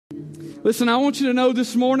Listen, I want you to know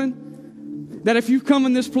this morning that if you've come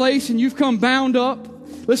in this place and you've come bound up,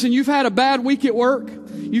 listen, you've had a bad week at work,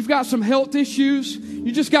 you've got some health issues,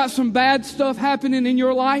 you just got some bad stuff happening in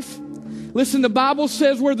your life. Listen, the Bible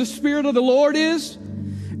says where the Spirit of the Lord is,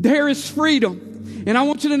 there is freedom. And I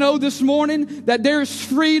want you to know this morning that there is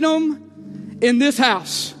freedom in this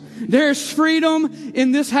house. There's freedom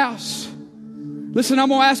in this house. Listen, I'm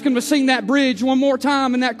going to ask him to sing that bridge one more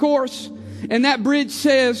time in that chorus. And that bridge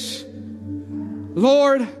says,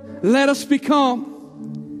 Lord, let us become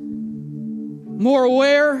more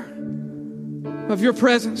aware of your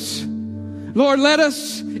presence. Lord, let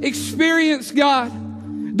us experience, God,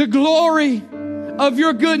 the glory of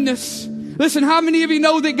your goodness. Listen, how many of you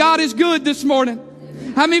know that God is good this morning?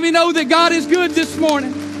 How many of you know that God is good this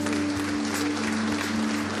morning?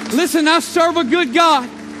 Listen, I serve a good God.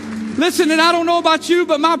 Listen, and I don't know about you,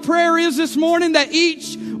 but my prayer is this morning that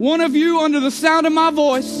each one of you under the sound of my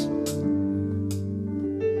voice,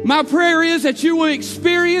 my prayer is that you will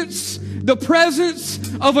experience the presence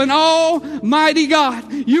of an almighty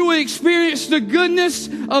God. You will experience the goodness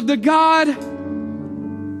of the God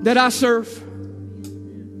that I serve.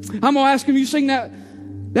 I'm going to ask him, you sing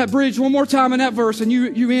that bridge one more time in that verse, and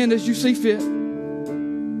you end as you see fit.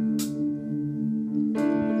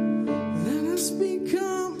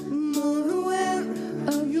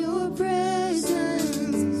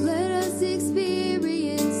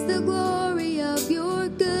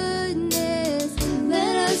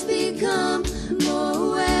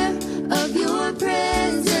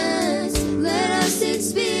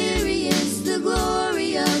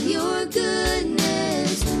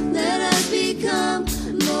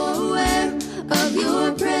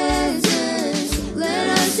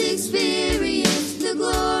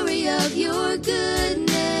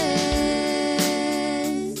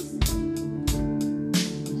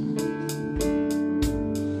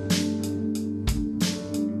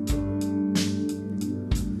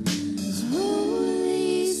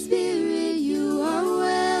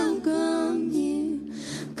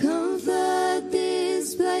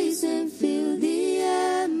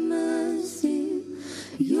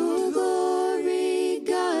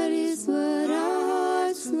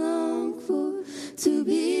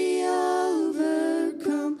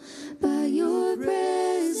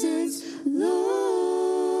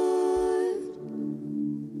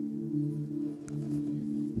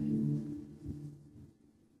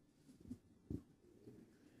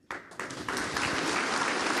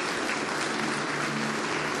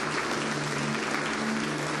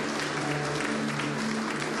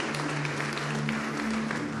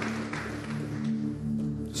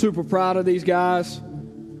 Super proud of these guys.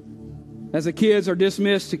 As the kids are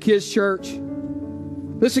dismissed to Kids Church.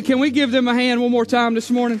 Listen, can we give them a hand one more time this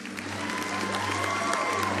morning?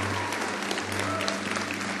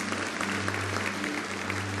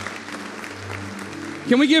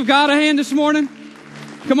 Can we give God a hand this morning?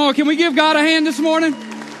 Come on, can we give God a hand this morning?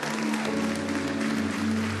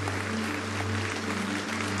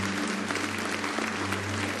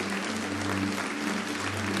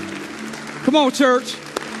 Come on, church.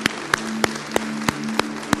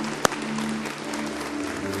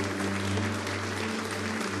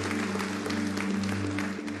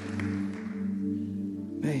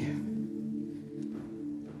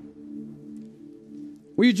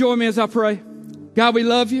 Will you join me as I pray? God, we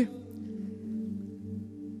love you.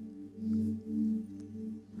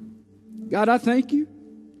 God, I thank you.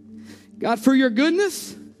 God, for your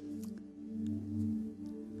goodness.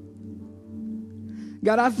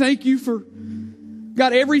 God, I thank you for,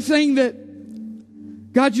 God, everything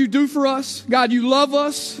that, God, you do for us. God, you love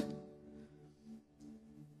us.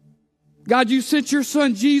 God, you sent your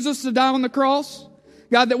son Jesus to die on the cross.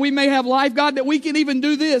 God, that we may have life. God, that we can even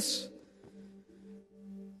do this.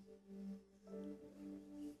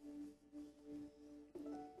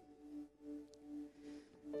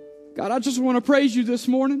 God, I just want to praise you this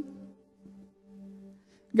morning.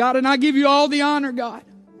 God, and I give you all the honor, God,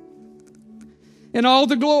 and all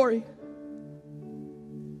the glory.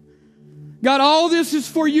 God, all this is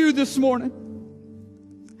for you this morning.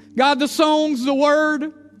 God, the songs, the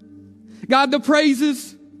word, God, the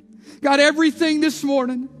praises, God, everything this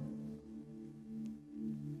morning.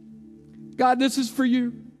 God, this is for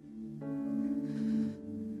you.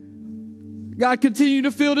 God, continue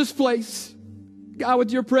to fill this place, God,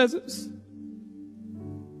 with your presence.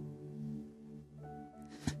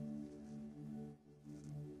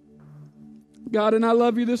 God, and I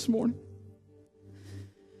love you this morning.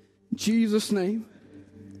 In Jesus' name.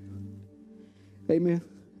 Amen.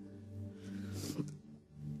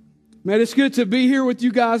 Man, it's good to be here with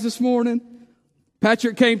you guys this morning.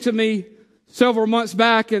 Patrick came to me several months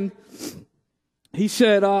back and he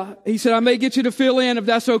said, I may get you to fill in if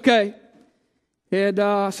that's okay. And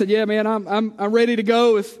I said, yeah, man, I'm ready to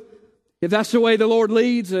go if that's the way the Lord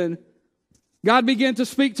leads. And God began to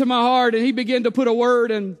speak to my heart, and He began to put a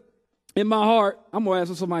word in my heart. I'm going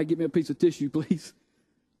to ask somebody to get me a piece of tissue, please.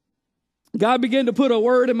 God began to put a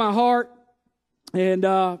word in my heart, and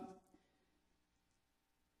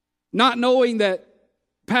not knowing that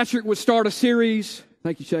Patrick would start a series,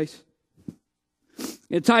 thank you, Chase,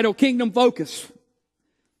 entitled Kingdom Focus.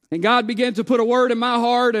 And God began to put a word in my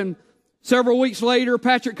heart, and several weeks later,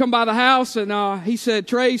 Patrick come by the house, and he said,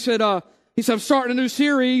 Trey said, I'm starting a new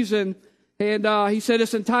series, and he said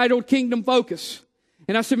it's entitled Kingdom Focus.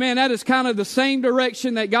 And I said, man, that is kind of the same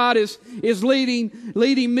direction that God is leading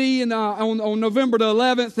me on November the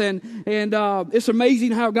 11th, and it's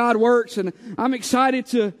amazing how God works, and I'm excited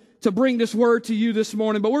to bring this word to you this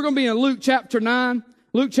morning. But we're going to be in Luke chapter 9,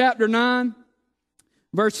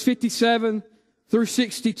 verse 57 through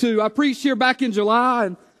 62. I preached here back in July,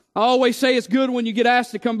 and I always say it's good when you get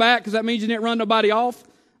asked to come back because that means you didn't run nobody off.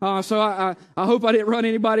 So I hope I didn't run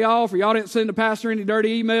anybody off, or y'all didn't send the pastor any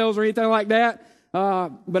dirty emails or anything like that.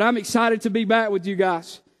 But I'm excited to be back with you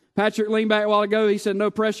guys. Patrick leaned back a while ago. He said,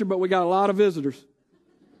 no pressure, but we got a lot of visitors.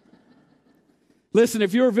 Listen,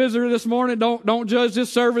 if you're a visitor this morning, don't judge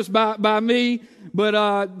this service by me, but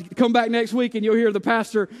come back next week and you'll hear the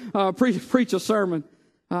pastor preach a sermon.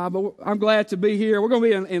 But I'm glad to be here. We're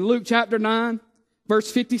going to be in Luke chapter 9,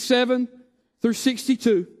 verse 57 through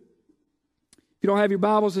 62. If you don't have your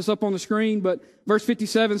Bibles, it's up on the screen, but verse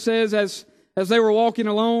 57 says, as they were walking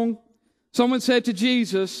along, someone said to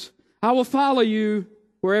Jesus, I will follow you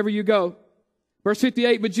wherever you go. Verse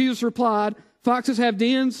 58, but Jesus replied, foxes have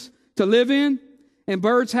dens to live in, and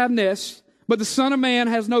birds have nests, but the Son of Man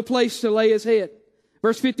has no place to lay his head.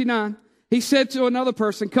 Verse 59, he said to another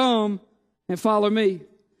person, come and follow me.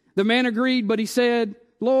 The man agreed, but he said,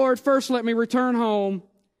 Lord, first let me return home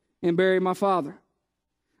and bury my father.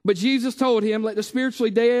 But Jesus told him, let the spiritually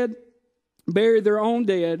dead bury their own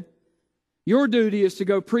dead. Your duty is to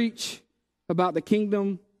go preach about the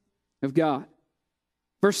kingdom of God.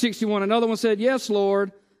 Verse 61, another one said, yes,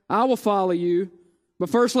 Lord, I will follow you, but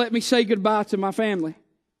first let me say goodbye to my family.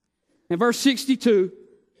 And verse 62,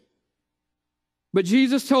 but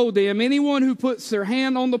Jesus told them, anyone who puts their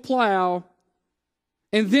hand on the plow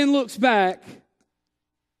and then looks back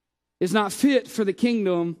is not fit for the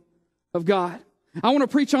kingdom of God. I want to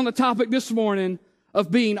preach on the topic this morning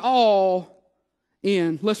of being all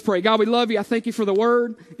in. Let's pray. God, we love you. I thank you for the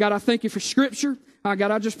word. God, I thank you for scripture.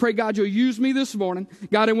 God, I just pray, God, you'll use me this morning.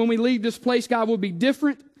 God, and when we leave this place, God, we'll be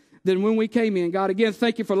different than when we came in. God, again,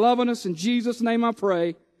 thank you for loving us. In Jesus' name I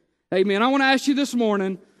pray. Amen. I want to ask you this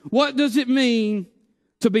morning, what does it mean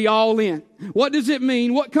to be all in? What does it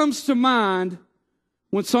mean? What comes to mind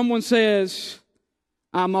when someone says,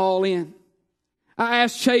 I'm all in? I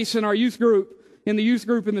asked Chase in our youth group, in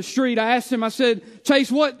the street, I asked him, I said,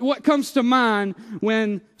 Chase, what comes to mind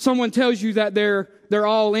when someone tells you that they're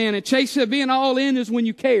all in? And Chase said, being all in is when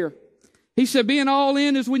you care. He said, being all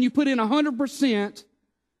in is when you put in 100%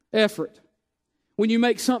 effort, when you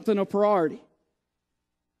make something a priority.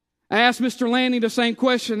 I asked Mr. Lanning the same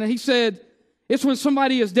question, and he said, it's when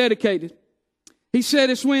somebody is dedicated. He said,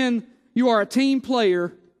 it's when you are a team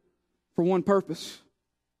player for one purpose.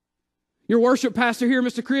 Your worship pastor here,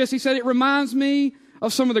 Mr. Chris, he said, it reminds me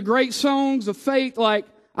of some of the great songs of faith like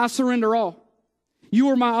I Surrender All. You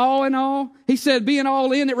are my all in all. He said, being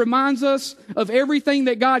all in, it reminds us of everything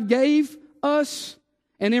that God gave us,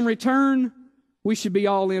 and in return, we should be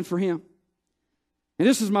all in for Him. And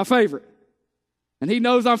this is my favorite. And he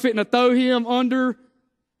knows I'm fitting to throw him under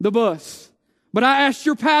the bus. But I asked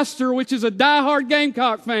your pastor, which is a diehard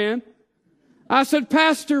Gamecock fan, I said,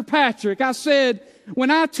 Pastor Patrick, I said,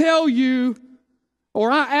 when I tell you,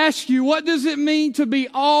 or I ask you, what does it mean to be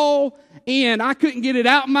all in? I couldn't get it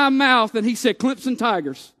out my mouth, and he said, Clemson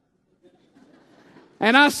Tigers.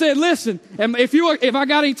 And I said, listen, if I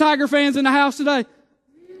got any Tiger fans in the house today,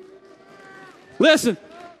 listen,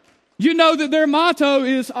 you know that their motto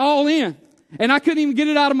is all in. And I couldn't even get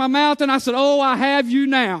it out of my mouth, and I said, oh, I have you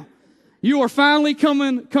now. You are finally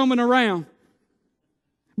coming around.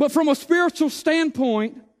 But from a spiritual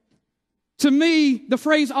standpoint, to me, the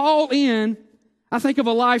phrase all in, I think of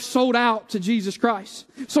a life sold out to Jesus Christ.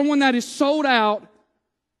 Someone that is sold out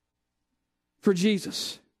for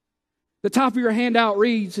Jesus. The top of your handout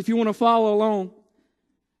reads, if you want to follow along,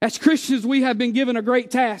 as Christians, we have been given a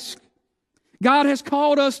great task. God has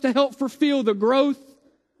called us to help fulfill the growth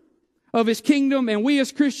of His kingdom, and we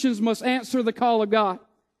as Christians must answer the call of God.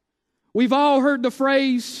 We've all heard the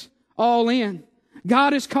phrase, all in.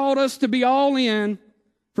 God has called us to be all in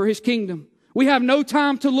for His kingdom. We have no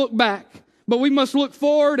time to look back, but we must look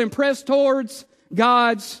forward and press towards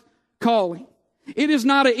God's calling. It is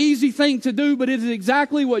not an easy thing to do, but it is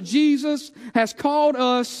exactly what Jesus has called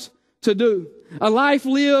us to do. A life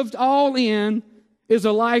lived all in is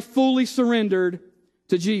a life fully surrendered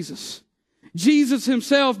to Jesus. Jesus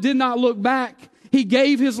himself did not look back. He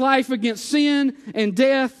gave his life against sin and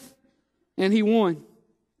death, and he won.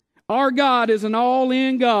 Our God is an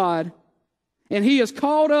all-in God, and he has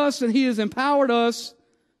called us and he has empowered us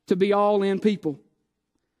to be all-in people.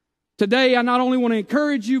 Today, I not only want to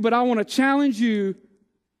encourage you, but I want to challenge you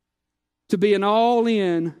to be an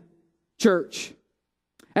all-in church.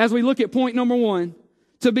 As we look at point number one,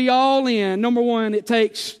 to be all in, number one, it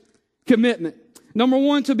takes commitment. Number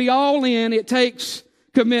one, to be all in, it takes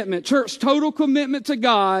commitment. Church, total commitment to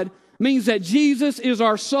God means that Jesus is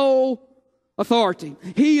our sole authority.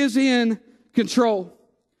 He is in control.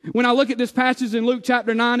 When I look at this passage in Luke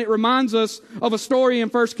chapter 9, it reminds us of a story in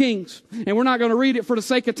 1 Kings. And we're not going to read it for the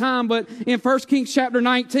sake of time, but in 1 Kings chapter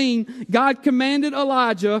 19, God commanded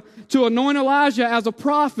Elijah to anoint Elijah as a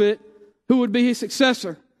prophet who would be his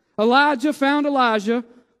successor. Elijah found Elijah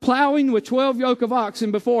plowing with 12 yoke of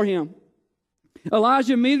oxen before him.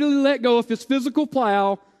 Elijah immediately let go of his physical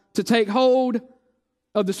plow to take hold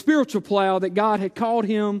of the spiritual plow that God had called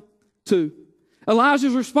him to.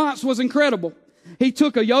 Elijah's response was incredible. He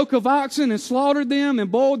took a yoke of oxen and slaughtered them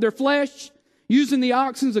and boiled their flesh using the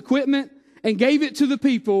oxen's equipment and gave it to the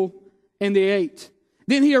people, and they ate.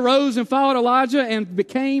 Then he arose and followed Elijah and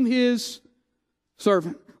became his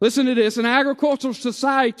servant. Listen to this. In agricultural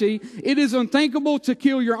society, it is unthinkable to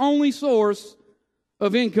kill your only source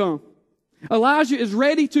of income. Elijah is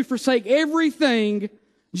ready to forsake everything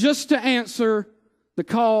just to answer the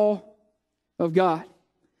call of God.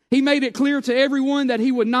 He made it clear to everyone that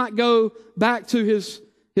he would not go back to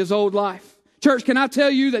his old life. Church, can I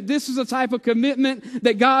tell you that this is a type of commitment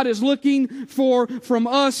that God is looking for from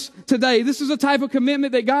us today? This is a type of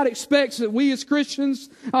commitment that God expects that we as Christians,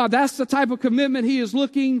 that's the type of commitment He is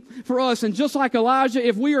looking for us. And just like Elijah,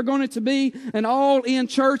 if we are going to be an all-in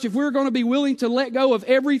church, if we're going to be willing to let go of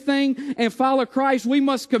everything and follow Christ, we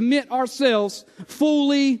must commit ourselves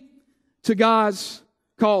fully to God's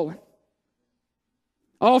calling.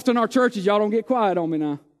 Often our churches, y'all don't get quiet on me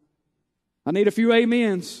now. I need a few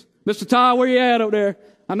amens. Mr. Todd, where you at up there?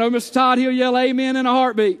 I know Mr. Todd, he'll yell amen in a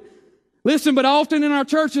heartbeat. Listen, but often in our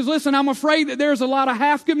churches, listen, I'm afraid that there's a lot of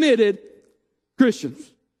half-committed Christians.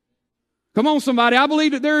 Come on, somebody. I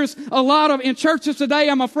believe that there's a lot of, in churches today,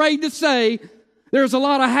 I'm afraid to say, there's a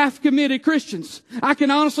lot of half-committed Christians. I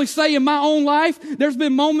can honestly say in my own life, there's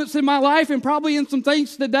been moments in my life and probably in some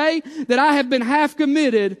things today that I have been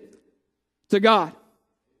half-committed to God.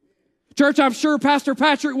 Church, I'm sure Pastor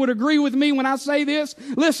Patrick would agree with me when I say this.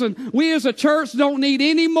 Listen, we as a church don't need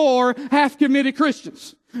any more half-committed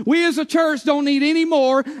Christians. We as a church don't need any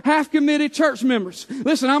more half-committed church members.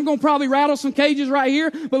 Listen, I'm going to probably rattle some cages right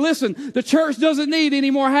here, but listen, the church doesn't need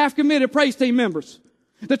any more half-committed praise team members.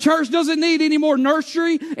 The church doesn't need any more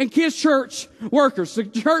nursery and kids church workers. The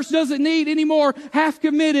church doesn't need any more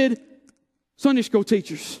half-committed Sunday school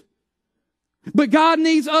teachers. But God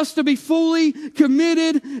needs us to be fully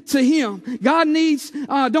committed to Him. God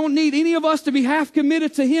don't need any of us to be half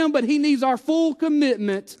committed to Him, but He needs our full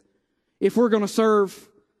commitment if we're going to serve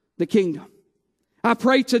the kingdom. I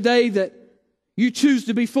pray today that you choose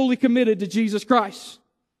to be fully committed to Jesus Christ.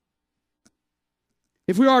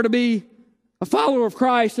 If we are to be a follower of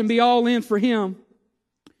Christ and be all in for Him,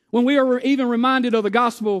 when we are even reminded of the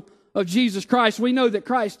gospel of Jesus Christ, we know that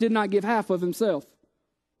Christ did not give half of Himself.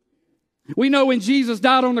 We know when Jesus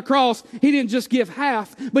died on the cross, He didn't just give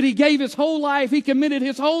half, but He gave His whole life. He committed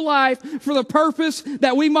His whole life for the purpose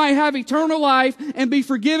that we might have eternal life and be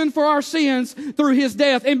forgiven for our sins through His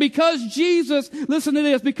death. And because Jesus, listen to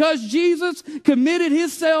this, because Jesus committed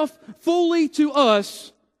Himself fully to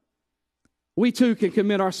us, we too can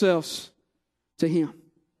commit ourselves to Him.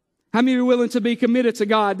 How many are willing to be committed to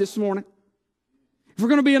God this morning? If we're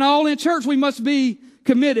going to be an all-in church, we must be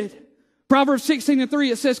committed. Proverbs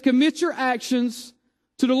 16:3, it says, commit your actions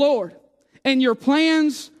to the Lord, and your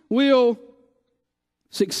plans will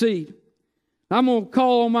succeed. I'm going to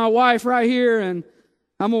call on my wife right here, and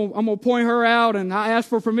I'm going to point her out, and I asked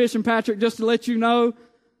for permission, Patrick, just to let you know.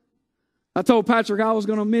 I told Patrick I was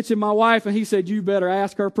going to mention my wife, and he said, you better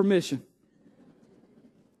ask her permission.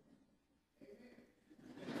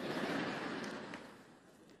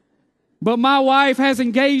 But my wife has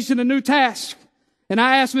engaged in a new task. And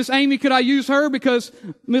I asked Miss Amy, could I use her? Because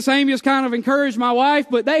Miss Amy has kind of encouraged my wife,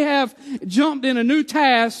 but they have jumped in a new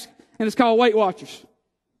task, and it's called Weight Watchers.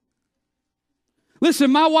 Listen,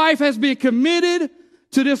 my wife has been committed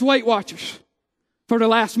to this Weight Watchers for the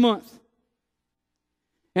last month.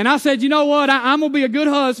 And I said, you know what? I'm going to be a good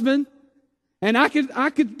husband. And I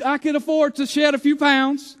could afford to shed a few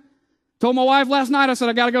pounds. Told my wife last night, I said,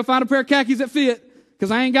 I got to go find a pair of khakis that fit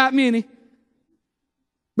because I ain't got many.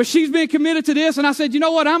 But she's been committed to this. And I said, you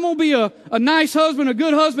know what? I'm going to be a nice husband, a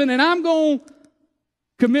good husband, and I'm going to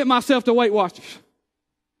commit myself to Weight Watchers.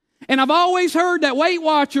 And I've always heard that Weight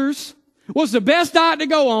Watchers was the best diet to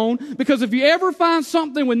go on because if you ever find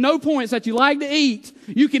something with no points that you like to eat,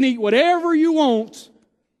 you can eat whatever you want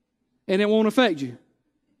and it won't affect you.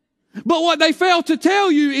 But what they fail to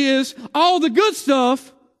tell you is all the good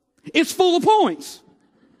stuff is full of points.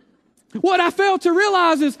 What I failed to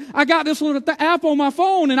realize is I got this little app on my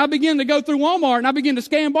phone and I began to go through Walmart and I began to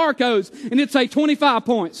scan barcodes and it'd say 25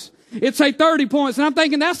 points. It'd say 30 points. And I'm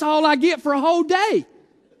thinking that's all I get for a whole day.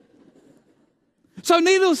 So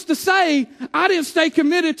needless to say, I didn't stay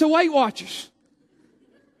committed to Weight Watchers.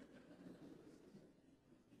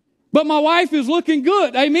 But my wife is looking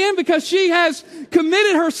good. Amen? Because she has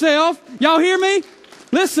committed herself. Y'all hear me?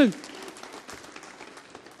 Listen.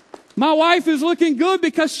 My wife is looking good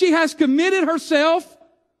because she has committed herself.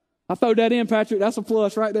 I throw that in, Patrick. That's a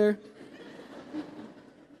plus right there.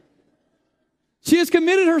 She has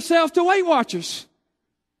committed herself to Weight Watchers.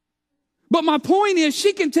 But my point is,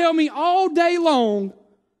 she can tell me all day long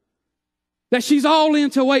that she's all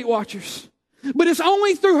into Weight Watchers. But it's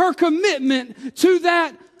only through her commitment to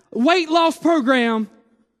that weight loss program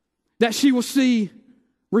that she will see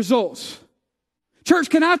results. Church,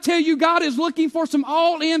 can I tell you, God is looking for some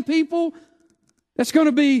all-in people that's going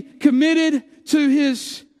to be committed to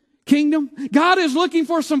His kingdom. God is looking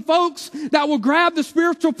for some folks that will grab the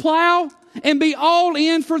spiritual plow and be all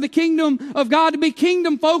in for the kingdom of God, to be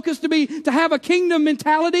kingdom focused, to have a kingdom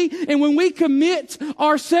mentality. And when we commit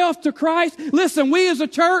ourselves to Christ, listen, we as a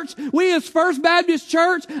church, we as First Baptist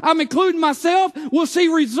Church, I'm including myself, will see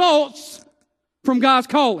results from God's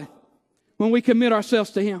calling when we commit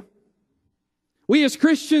ourselves to Him. We as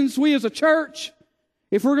Christians, we as a church,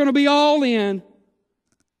 if we're going to be all in,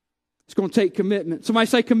 it's going to take commitment. Somebody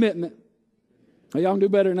say commitment. Oh, y'all can do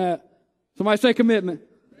better than that. Somebody say commitment.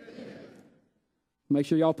 Make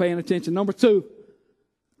sure y'all paying attention. Number 2,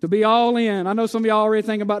 to be all in. I know some of y'all already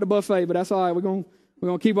thinking about the buffet, but that's all right. We're going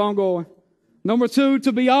to keep on going. Number 2,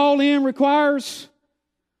 to be all in requires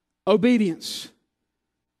obedience.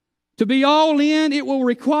 To be all in, it will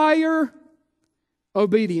require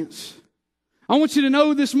obedience. I want you to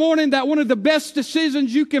know this morning that one of the best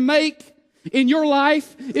decisions you can make in your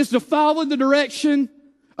life is to follow the direction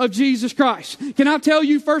of Jesus Christ. Can I tell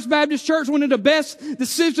you, First Baptist Church, one of the best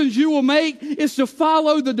decisions you will make is to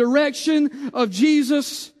follow the direction of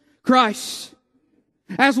Jesus Christ.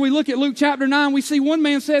 As we look at Luke chapter 9, we see one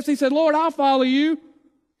man says, he said, Lord, I'll follow you,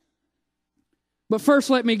 but first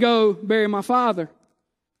let me go bury my father.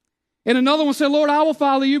 And another one said, Lord, I will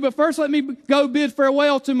follow you, but first let me go bid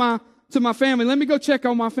farewell to my family. Let me go check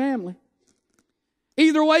on my family.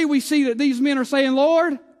 Either way, we see that these men are saying,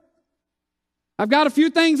 Lord, I've got a few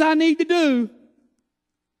things I need to do,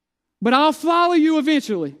 but I'll follow you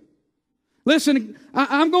eventually. Listen,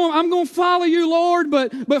 I'm going to follow you, Lord,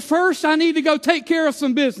 but first I need to go take care of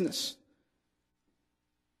some business.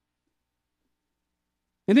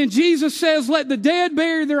 And then Jesus says, let the dead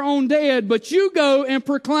bury their own dead, but you go and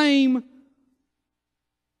proclaim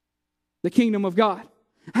the kingdom of God.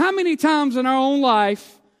 How many times in our own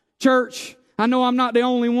life, church, I know I'm not the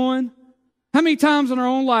only one, how many times in our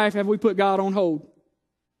own life have we put God on hold?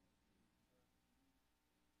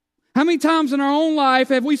 How many times in our own life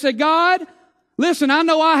have we said, God, listen, I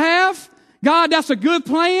know I have. God, that's a good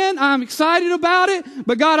plan. I'm excited about it.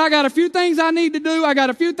 But God, I got a few things I need to do. I got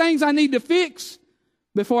a few things I need to fix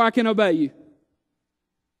before I can obey you.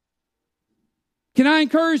 Can I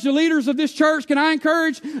encourage the leaders of this church? Can I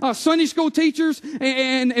encourage Sunday school teachers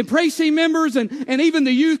and praise team members and even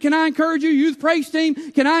the youth? Can I encourage you, youth praise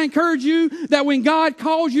team? Can I encourage you that when God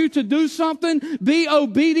calls you to do something, be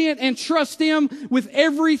obedient and trust Him with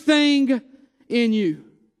everything in you?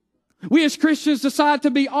 We as Christians decide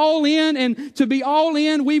to be all in, and to be all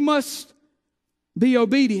in, we must be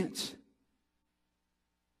obedient.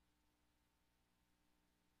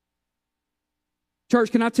 Church,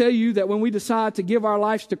 can I tell you that when we decide to give our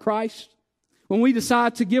lives to Christ, when we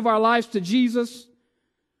decide to give our lives to Jesus,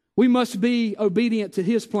 we must be obedient to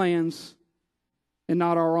His plans and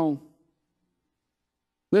not our own.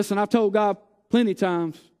 Listen, I've told God plenty of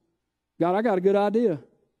times, God, I got a good idea.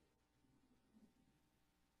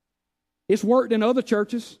 It's worked in other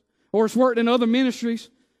churches, or it's worked in other ministries.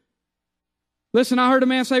 Listen, I heard a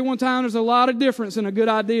man say one time, there's a lot of difference in a good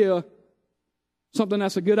idea, something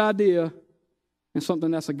that's a good idea, and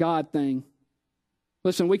something that's a God thing.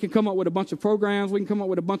 Listen, we can come up with a bunch of programs. We can come up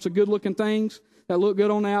with a bunch of good-looking things that look good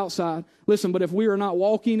on the outside. Listen, but if we are not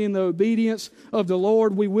walking in the obedience of the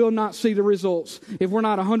Lord, we will not see the results. If we're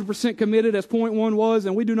not 100% committed, as point one was,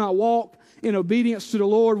 and we do not walk in obedience to the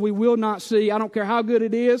Lord, we will not see. I don't care how good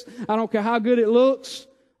it is. I don't care how good it looks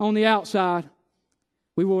on the outside.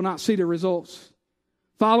 We will not see the results.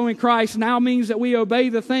 Following Christ now means that we obey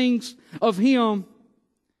the things of Him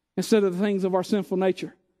instead of the things of our sinful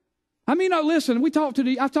nature. I mean, listen, I've talked to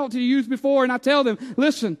the youth before, and I tell them,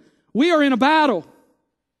 listen, we are in a battle.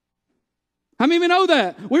 How many of you know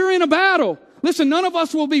that? We're in a battle. Listen, none of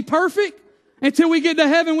us will be perfect until we get to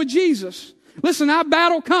heaven with Jesus. Listen, I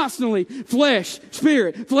battle constantly. Flesh,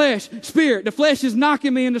 spirit, flesh, spirit. The flesh is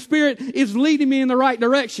knocking me and the spirit is leading me in the right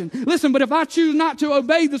direction. Listen, but if I choose not to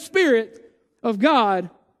obey the Spirit of God,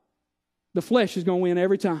 the flesh is going to win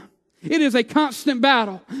every time. It is a constant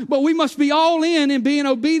battle, but we must be all in being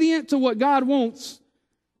obedient to what God wants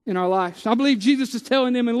in our lives. I believe Jesus is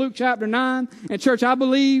telling them in Luke chapter 9, and church, I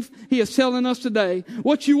believe He is telling us today,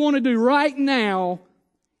 what you want to do right now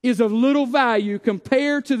is of little value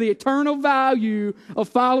compared to the eternal value of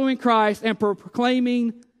following Christ and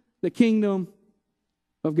proclaiming the kingdom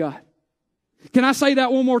of God. Can I say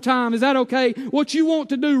that one more time? Is that okay? What you want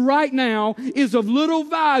to do right now is of little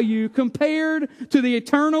value compared to the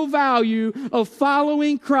eternal value of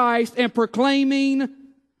following Christ and proclaiming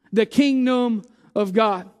the kingdom of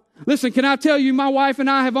God. Listen, can I tell you, my wife and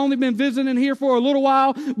I have only been visiting here for a little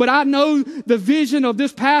while, but I know the vision of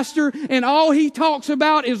this pastor, and all he talks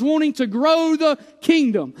about is wanting to grow the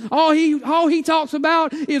kingdom. All he talks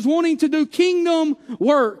about is wanting to do kingdom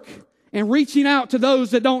work and reaching out to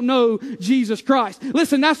those that don't know Jesus Christ.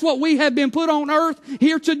 Listen, that's what we have been put on earth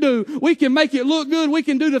here to do. We can make it look good. We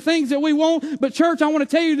can do the things that we want. But church, I want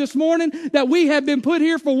to tell you this morning that we have been put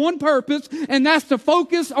here for one purpose, and that's to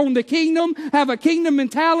focus on the kingdom, have a kingdom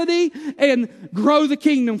mentality, and grow the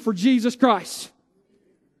kingdom for Jesus Christ.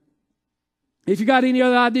 If you got any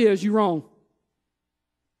other ideas, you're wrong.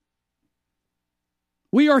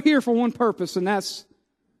 We are here for one purpose, and that's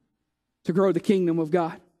to grow the kingdom of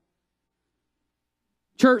God.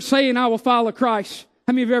 Church, saying I will follow Christ.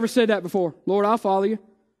 How many of you ever said that before? Lord, I'll follow you.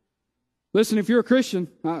 Listen, if you're a Christian,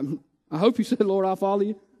 I hope you said, Lord, I'll follow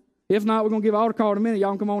you. If not, we're going to give altar call in a minute.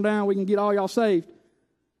 Y'all can come on down. We can get all y'all saved.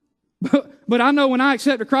 But I know when I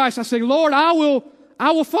accepted Christ, I say, Lord, I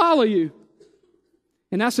will follow you.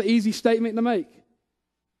 And that's an easy statement to make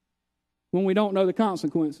when we don't know the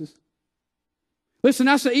consequences. Listen,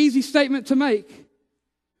 that's an easy statement to make.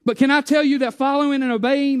 But can I tell you that following and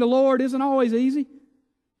obeying the Lord isn't always easy?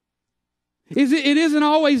 It isn't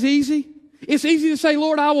always easy. It's easy to say,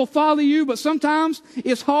 Lord, I will follow you, but sometimes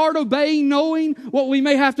it's hard obeying, knowing what we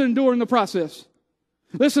may have to endure in the process.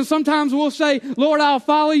 Listen, sometimes we'll say, Lord, I'll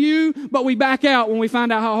follow you, but we back out when we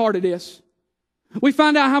find out how hard it is. We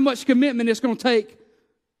find out how much commitment it's going to take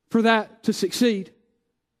for that to succeed.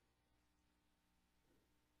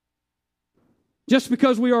 Just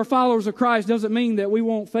because we are followers of Christ doesn't mean that we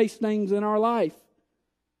won't face things in our life.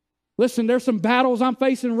 Listen, there's some battles I'm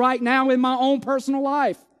facing right now in my own personal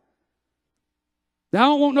life that I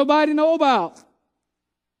don't want nobody to know about.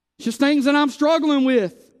 It's just things that I'm struggling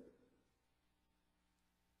with.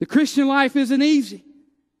 The Christian life isn't easy.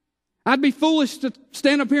 I'd be foolish to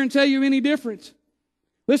stand up here and tell you any different.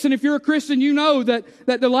 Listen, if you're a Christian, you know that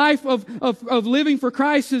the life of living for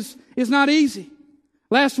Christ is not easy.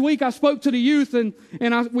 Last week I spoke to the youth and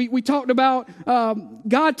we talked about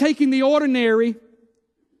God taking the ordinary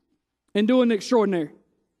and doing the extraordinary.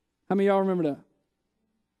 How many of y'all remember that?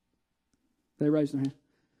 They raised their hand.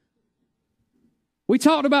 We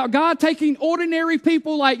talked about God taking ordinary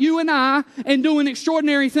people like you and I and doing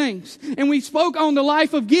extraordinary things. And we spoke on the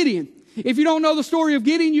life of Gideon. If you don't know the story of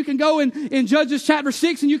Gideon, you can go in Judges chapter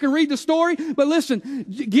 6 and you can read the story. But listen,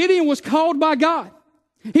 Gideon was called by God.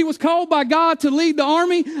 He was called by God to lead the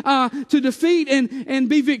army, to defeat and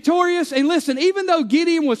be victorious. And listen, even though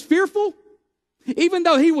Gideon was fearful, even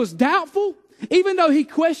though he was doubtful, even though he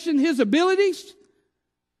questioned his abilities,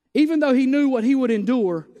 even though he knew what he would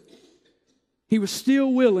endure, he was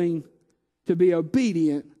still willing to be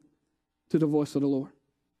obedient to the voice of the Lord.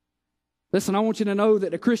 Listen, I want you to know that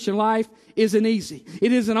the Christian life isn't easy.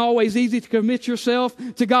 It isn't always easy to commit yourself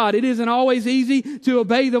to God. It isn't always easy to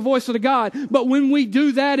obey the voice of the God. But when we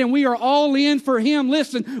do that and we are all in for Him,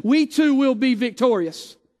 listen, we too will be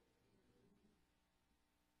victorious.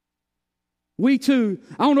 We too,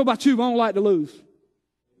 I don't know about you, but I don't like to lose.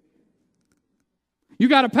 You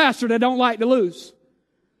got a pastor that don't like to lose.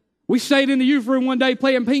 We stayed in the youth room one day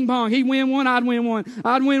playing ping pong. He'd win one, I'd win one.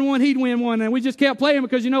 I'd win one, he'd win one. And we just kept playing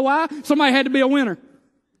because you know why? Somebody had to be a winner.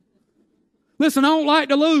 Listen, I don't like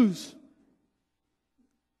to lose.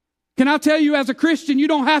 Can I tell you, as a Christian, you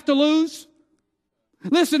don't have to lose?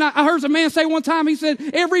 Listen, I heard a man say one time, he said,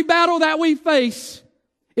 every battle that we face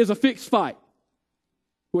is a fixed fight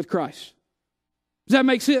with Christ. Does that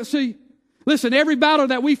make sense to you? Listen, every battle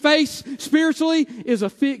that we face spiritually is a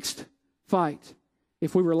fixed fight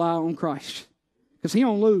if we rely on Christ. Because He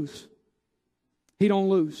don't lose. He don't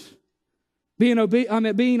lose. Being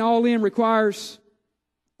all in requires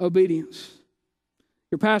obedience.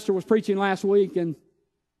 Your pastor was preaching last week, and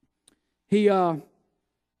he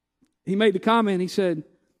made the comment, he said,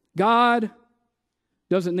 God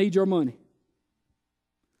doesn't need your money.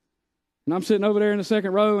 And I'm sitting over there in the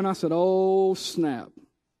second row, and I said, oh, snap.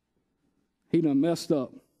 He done messed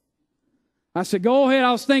up. I said, go ahead.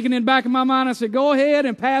 I was thinking in the back of my mind, I said, go ahead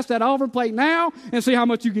and pass that offering plate now and see how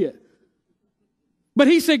much you get. But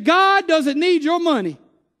he said, God doesn't need your money.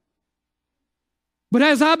 But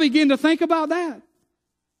as I begin to think about that,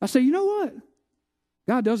 I said, you know what?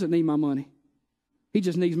 God doesn't need my money. He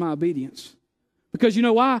just needs my obedience. Because you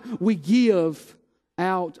know why? We give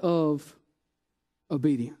out of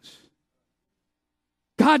obedience.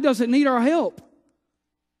 God doesn't need our help.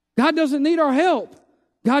 God doesn't need our help.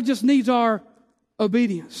 God just needs our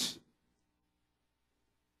obedience.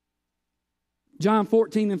 John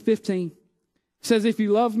 14:15 says, if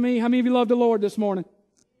you love me, how many of you love the Lord this morning?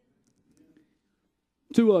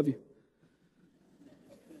 2 of you.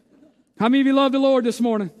 How many of you love the Lord this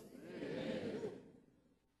morning?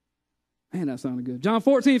 Man, that sounded good. John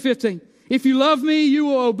 14:15. If you love me, you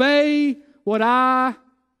will obey what I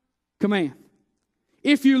command.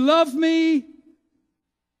 If you love me,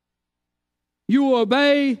 you will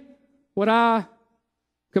obey what I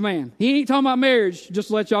command. He ain't talking about marriage, just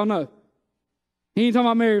to let y'all know. He ain't talking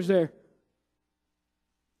about marriage there.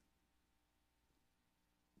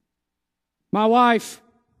 My wife,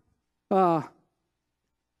 I'm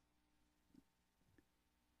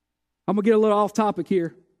going to get a little off topic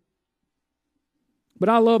here. But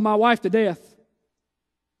I love my wife to death.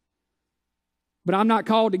 But I'm not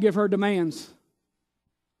called to give her demands.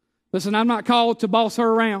 Listen, I'm not called to boss her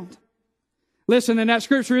around. Listen, and that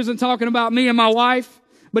scripture isn't talking about me and my wife,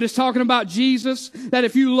 but it's talking about Jesus, that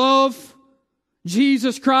if you love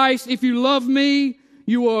Jesus Christ, if you love me,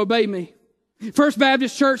 you will obey me. First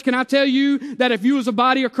Baptist Church, can I tell you that if you as a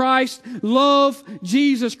body of Christ love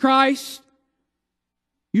Jesus Christ,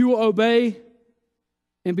 you will obey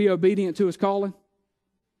and be obedient to His calling?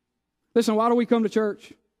 Listen, why do we come to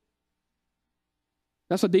church?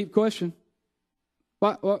 That's a deep question.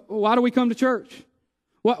 Why do we come to church?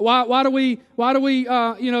 Why do we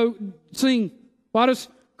sing? Why does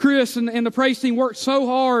Chris and the praise team work so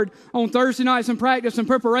hard on Thursday nights in practice and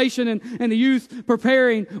preparation and the youth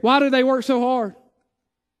preparing? Why do they work so hard?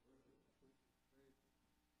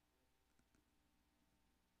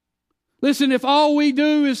 Listen, if all we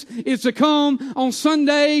do is to come on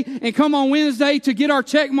Sunday and come on Wednesday to get our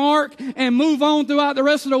check mark and move on throughout the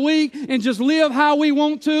rest of the week and just live how we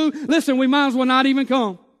want to, listen, we might as well not even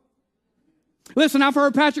come. Listen, I've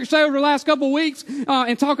heard Patrick say over the last couple of weeks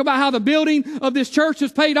and talk about how the building of this church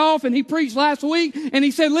has paid off, and he preached last week, and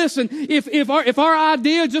he said, listen, if our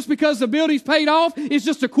idea, just because the building's paid off, is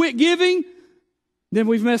just to quit giving, then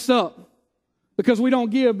we've messed up. Because we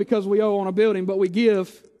don't give because we owe on a building, but we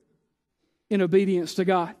give in obedience to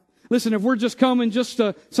God. Listen, if we're just coming just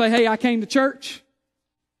to say, hey, I came to church,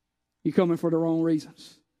 you're coming for the wrong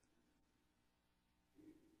reasons.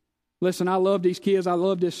 Listen, I love these kids. I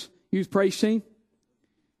love this youth praise team.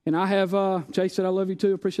 And I have, Chase said I love you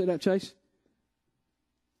too. Appreciate that, Chase.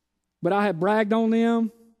 But I have bragged on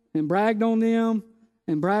them and bragged on them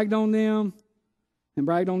and bragged on them and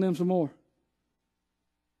bragged on them some more.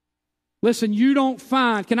 Listen, you don't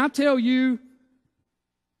find, can I tell you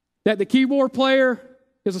that the keyboard player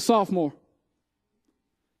is a sophomore?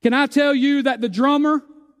 Can I tell you that the drummer,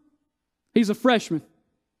 he's a freshman?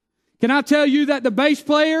 Can I tell you that the bass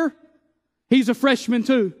player, he's a freshman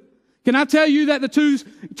too? Can I tell you that the two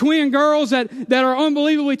twin girls that are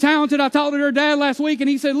unbelievably talented, I talked to their dad last week and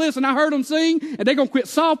he said, listen, I heard them sing and they're going to quit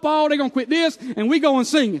softball, they're going to quit this, and we going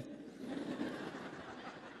singing.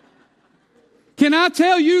 Can I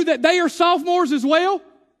tell you that they are sophomores as well?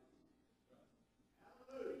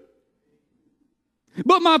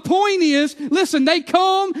 But my point is, listen, they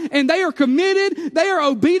come and they are committed, they are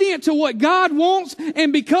obedient to what God wants,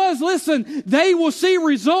 and because, listen, they will see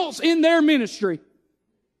results in their ministry.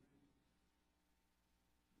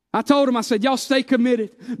 I told him, I said, y'all stay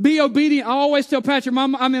committed. Be obedient. I always tell Patrick,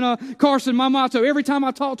 Carson, my motto, every time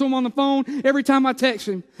I talk to him on the phone, every time I text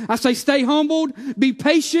him, I say, stay humbled, be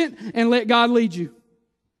patient, and let God lead you.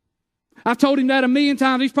 I've told him that a million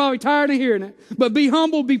times. He's probably tired of hearing it. But be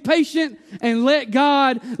humble, be patient, and let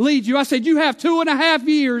God lead you. I said, you have 2.5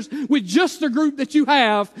 years with just the group that you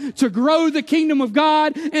have to grow the kingdom of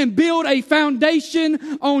God and build a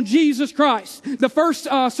foundation on Jesus Christ. The first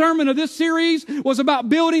sermon of this series was about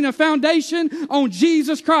building a foundation on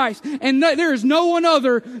Jesus Christ. And there is no one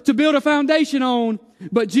other to build a foundation on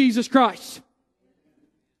but Jesus Christ.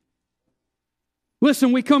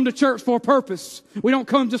 Listen, we come to church for a purpose. We don't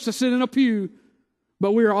come just to sit in a pew,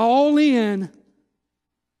 but we're all in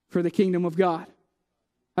for the kingdom of God.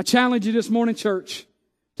 I challenge you this morning, church,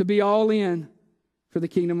 to be all in for the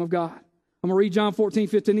kingdom of God. I'm going to read John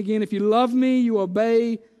 14:15 again. If you love me, you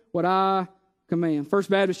obey what I command.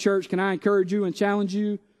 First Baptist Church, can I encourage you and challenge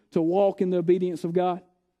you to walk in the obedience of God?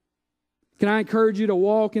 Can I encourage you to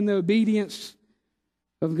walk in the obedience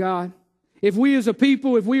of God? If we as a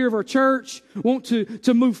people, if we as our church want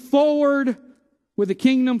to move forward with a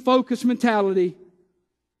kingdom-focused mentality,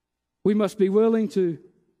 we must be willing to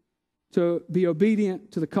be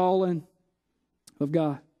obedient to the calling of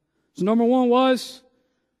God. So number one was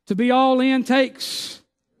to be all in takes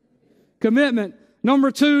commitment. Number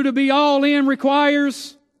two, to be all in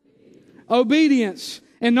requires obedience.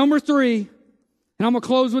 And number three, and I'm going to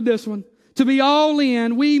close with this one, to be all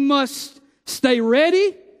in, we must stay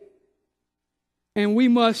ready. And we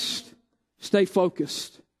must stay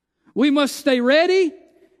focused. We must stay ready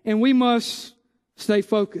and we must stay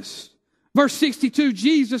focused. Verse 62,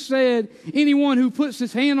 Jesus said, anyone who puts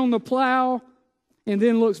his hand on the plow and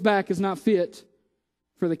then looks back is not fit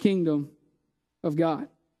for the kingdom of God.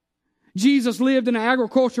 Jesus lived in an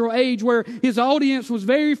agricultural age where his audience was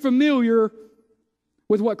very familiar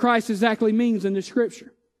with what Christ exactly means in the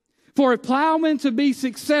scripture. For a plowman to be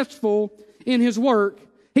successful in his work,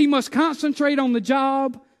 he must concentrate on the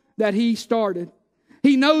job that he started.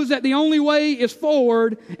 He knows that the only way is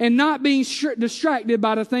forward and not being distracted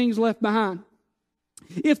by the things left behind.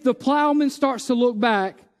 If the plowman starts to look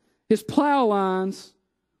back, his plow lines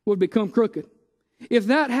would become crooked. If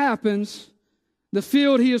that happens, the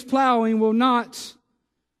field he is plowing will not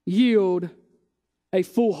yield a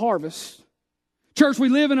full harvest. Church, we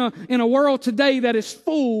live in a world today that is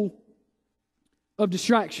full of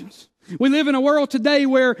distractions. We live in a world today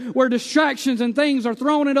where distractions and things are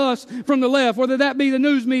thrown at us from the left, whether that be the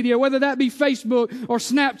news media, whether that be Facebook or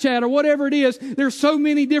Snapchat or whatever it is. There's so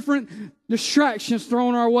many different distractions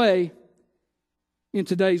thrown our way in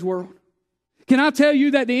today's world. Can I tell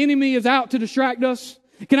you that the enemy is out to distract us?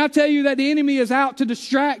 Can I tell you that the enemy is out to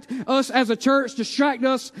distract us as a church, distract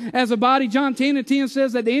us as a body? John 10:10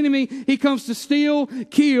 says that the enemy, he comes to steal,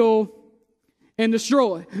 kill, and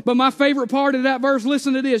destroy. But my favorite part of that verse,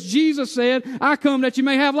 listen to this. Jesus said, I come that you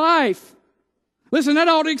may have life. Listen, that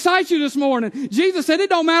ought to excite you this morning. Jesus said, it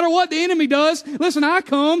don't matter what the enemy does. Listen, I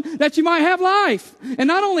come that you might have life. And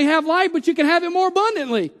not only have life, but you can have it more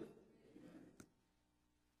abundantly.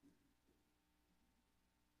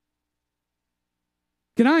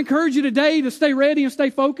 Can I encourage you today to stay ready and stay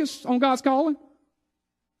focused on God's calling?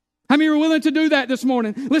 How many are willing to do that this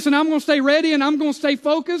morning? Listen, I'm going to stay ready and I'm going to stay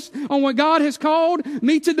focused on what God has called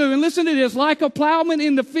me to do. And listen to this, like a plowman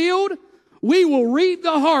in the field, we will reap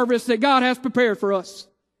the harvest that God has prepared for us.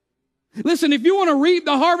 Listen, if you want to reap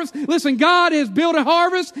the harvest, listen, God has built a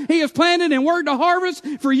harvest. He has planted and worked a harvest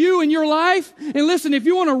for you in your life. And listen, if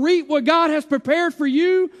you want to reap what God has prepared for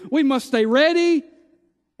you, we must stay ready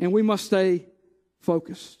and we must stay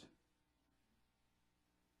focused.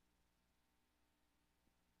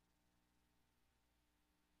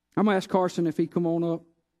 I'm going to ask Carson if he'd come on up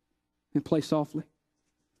and play softly.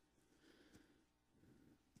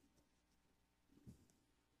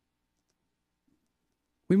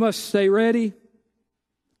 We must stay ready.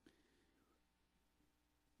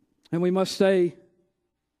 And we must stay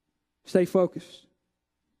focused.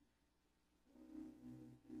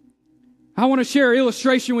 I want to share an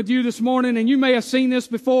illustration with you this morning, and you may have seen this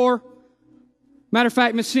before. Matter of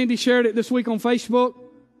fact, Miss Cindy shared it this week on Facebook.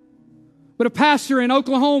 But a pastor in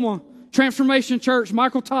Oklahoma, Transformation Church,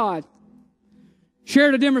 Michael Todd,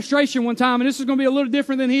 shared a demonstration one time, and this is going to be a little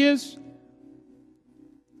different than his.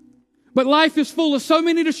 But life is full of so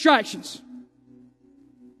many distractions.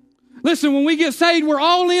 Listen, when we get saved, we're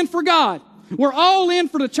all in for God. We're all in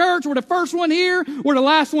for the church. We're the first one here. We're the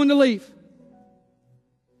last one to leave.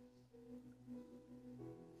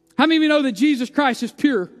 How many of you know that Jesus Christ is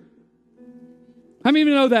pure? How many of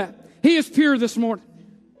you know that? He is pure this morning.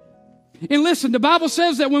 And listen, the Bible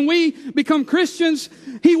says that when we become Christians,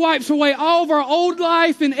 He wipes away all of our old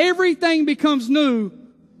life and everything becomes new.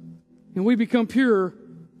 And we become pure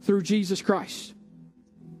through Jesus Christ.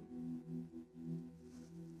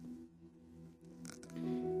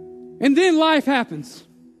 And then life happens.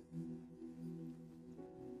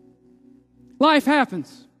 Life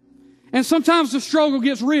happens. And sometimes the struggle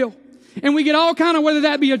gets real. And we get all kind of, whether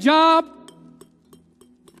that be a job,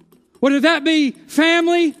 whether that be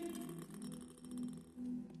family,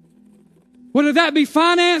 whether that be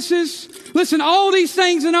finances. Listen, all these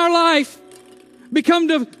things in our life become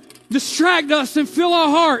to distract us and fill our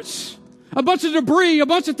hearts. A bunch of debris, a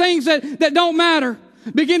bunch of things that don't matter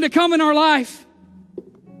begin to come in our life.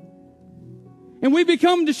 And we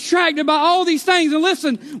become distracted by all these things. And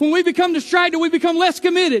listen, when we become distracted, we become less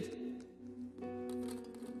committed.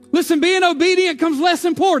 Listen, being obedient comes less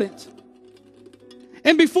important.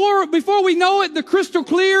 And before we know it, the crystal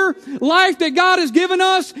clear life that God has given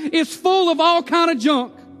us is full of all kind of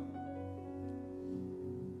junk.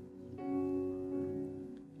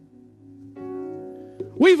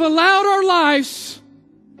 We've allowed our lives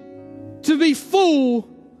to be full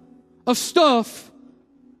of stuff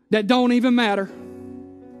that don't even matter.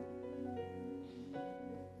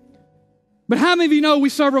 But how many of you know we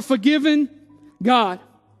serve a forgiving God?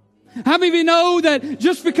 How many of you know that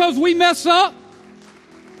just because we mess up,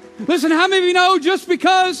 listen, how many of you know just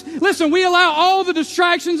because, listen, we allow all the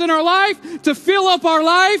distractions in our life to fill up our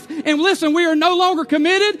life, and listen, we are no longer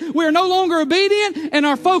committed, we are no longer obedient, and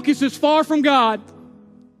our focus is far from God.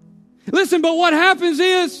 Listen, but what happens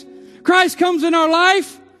is Christ comes in our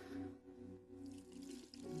life,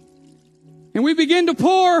 and we begin to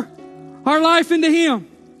pour our life into Him.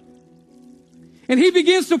 And He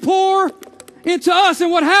begins to pour into us,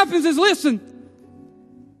 and what happens is, listen,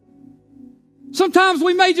 sometimes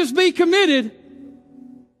we may just be committed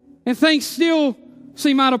and things still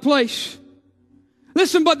seem out of place.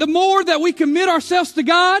 Listen, but the more that we commit ourselves to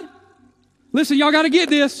God, listen, y'all got to get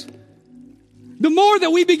this. The more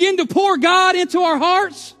that we begin to pour God into our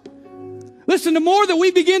hearts, listen, the more that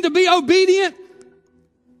we begin to be obedient.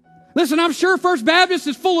 Listen, I'm sure First Baptist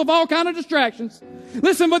is full of all kind of distractions.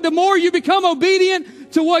 Listen, but the more you become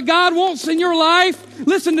obedient to what God wants in your life,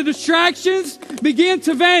 listen, the distractions begin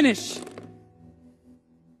to vanish.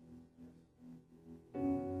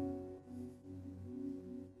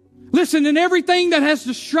 Listen, and everything that has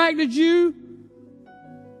distracted you,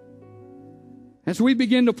 as we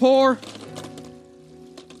begin to pour,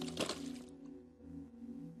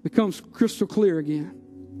 becomes crystal clear again.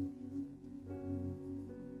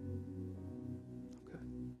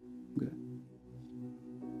 Good.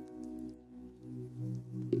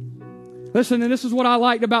 Listen, and this is what I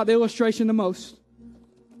liked about the illustration the most.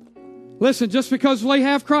 Listen, just because we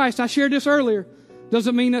have Christ, I shared this earlier,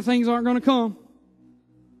 doesn't mean that things aren't going to come.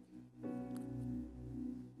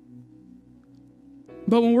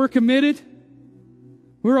 But when we're committed,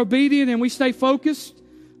 we're obedient, and we stay focused,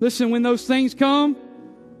 listen, when those things come,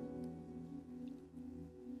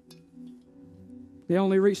 they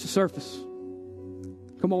only reach the surface.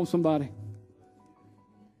 Come on, somebody.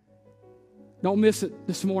 Don't miss it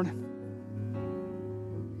this morning.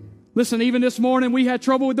 Listen, even this morning we had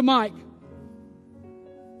trouble with the mic.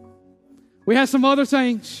 We had some other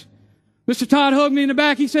things. Mr. Todd hugged me in the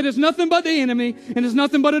back. He said, it's nothing but the enemy, and it's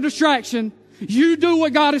nothing but a distraction. You do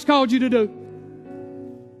what God has called you to do.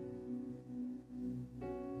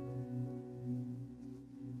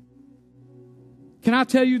 Can I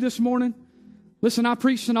tell you this morning? Listen, I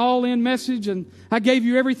preached an all-in message and I gave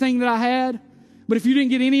you everything that I had. But if you didn't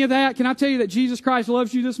get any of that, can I tell you that Jesus Christ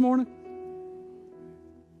loves you this morning?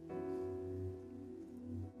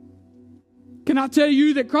 Can I tell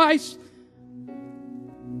you that Christ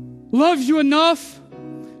loves you enough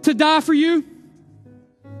to die for you?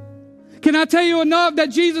 Can I tell you enough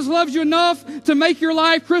that Jesus loves you enough to make your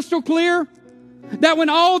life crystal clear? That when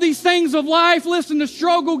all these things of life, listen, the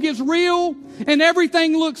struggle gets real and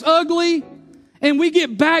everything looks ugly and we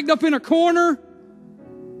get backed up in a corner,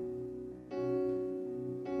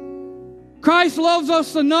 Christ loves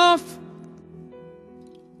us enough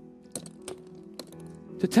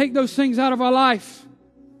to take those things out of our life.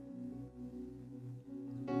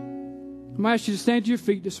 I'm going to ask you to stand to your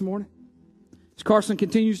feet this morning as Carson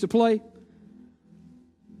continues to play.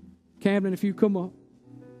 Camden, if you come up.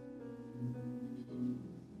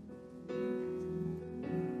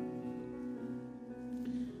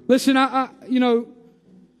 Listen, I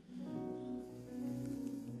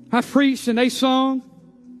preached and they sung.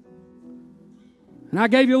 And I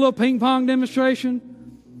gave you a little ping pong demonstration.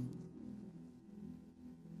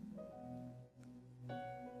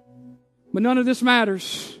 But none of this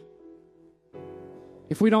matters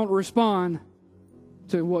if we don't respond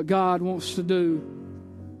to what God wants to do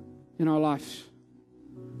in our lives.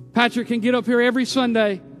 Patrick can get up here every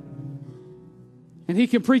Sunday and he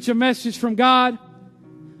can preach a message from God.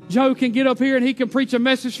 Joe can get up here and he can preach a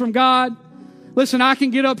message from God. Listen, I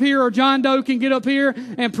can get up here, or John Doe can get up here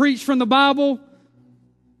and preach from the Bible.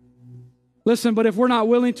 Listen, but if we're not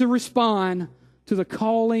willing to respond to the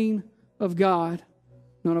calling of God,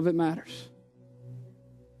 none of it matters.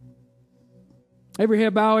 Every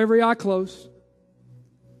head bow, every eye closed.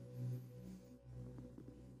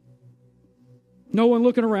 No one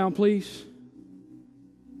looking around, please.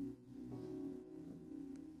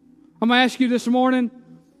 I'm going to ask you this morning,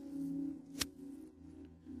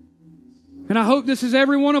 and I hope this is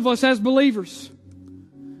every one of us as believers.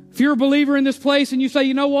 If you're a believer in this place and you say,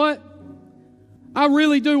 you know what? I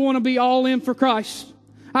really do want to be all in for Christ.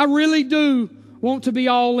 I really do want to be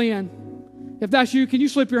all in. If that's you, can you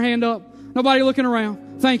slip your hand up? Nobody looking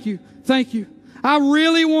around. Thank you. Thank you. I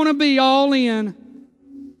really want to be all in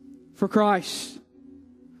for Christ.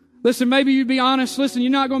 Listen, maybe you'd be honest. Listen,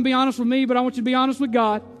 you're not going to be honest with me, but I want you to be honest with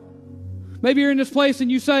God. Maybe you're in this place and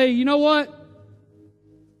you say, you know what?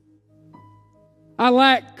 I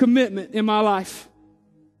lack commitment in my life.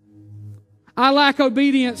 I lack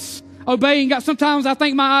obedience, obeying God. Sometimes I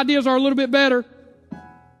think my ideas are a little bit better,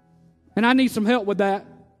 and I need some help with that.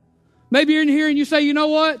 Maybe you're in here and you say, you know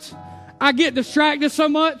what? I get distracted so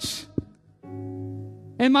much,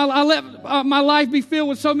 and I let my life be filled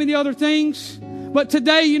with so many other things. But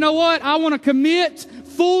today, you know what? I want to commit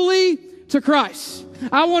fully to Christ.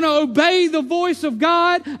 I want to obey the voice of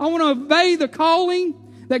God. I want to obey the calling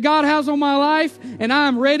that God has on my life, and I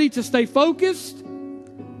am ready to stay focused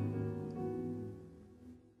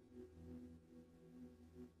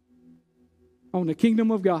on the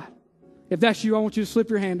kingdom of God. If that's you, I want you to slip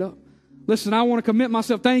your hand up. Listen, I want to commit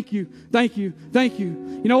myself. Thank you, thank you, thank you.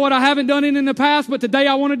 You know what? I haven't done it in the past, but today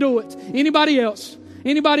I want to do it. Anybody else?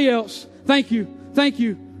 Anybody else? Thank you, thank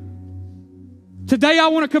you. Today I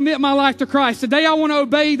want to commit my life to Christ. Today I want to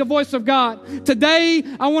obey the voice of God. Today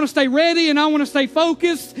I want to stay ready and I want to stay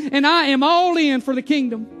focused, and I am all in for the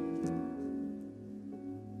kingdom.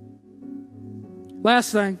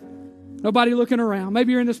 Last thing, nobody looking around.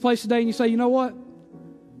 Maybe you're in this place today and you say, you know what?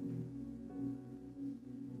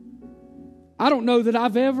 I don't know that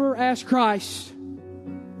I've ever asked Christ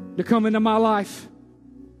to come into my life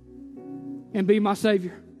and be my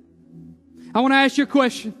Savior. I want to ask you a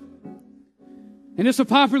question. And it's a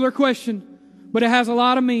popular question, but it has a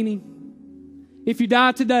lot of meaning. If you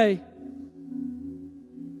died today,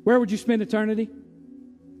 where would you spend eternity?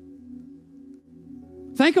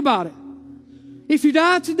 Think about it. If you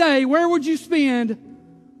died today, where would you spend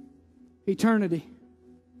eternity?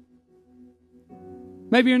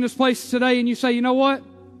 Maybe you're in this place today and you say, you know what?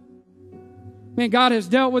 Man, God has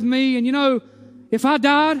dealt with me, and you know, if I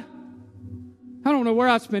died, I don't know where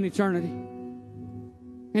I'd spend eternity.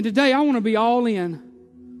 And today I want to be all in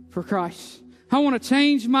for Christ. I want to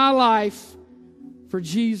change my life for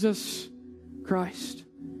Jesus Christ.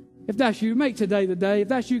 If that's you, make today the day. If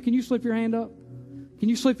that's you, can you slip your hand up? Can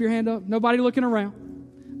you slip your hand up? Nobody looking around.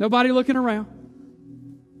 Nobody looking around.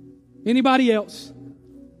 Anybody else?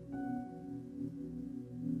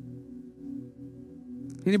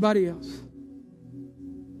 Anybody else?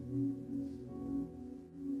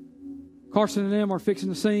 Carson and them are fixing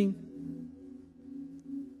to sing.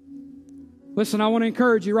 Listen, I want to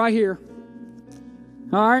encourage you right here.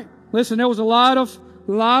 All right? Listen, there was a lot of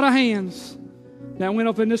hands that went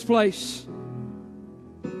up in this place.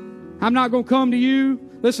 I'm not going to come to you.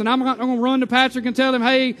 Listen, I'm not going to run to Patrick and tell him,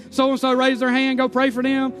 hey, so-and-so raised their hand, go pray for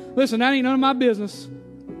them. Listen, that ain't none of my business.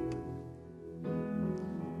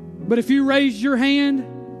 But if you raised your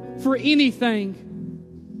hand for anything,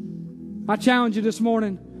 I challenge you this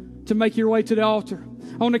morning to make your way to the altar.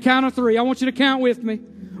 On the count of 3, I want you to count with me.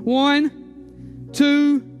 1,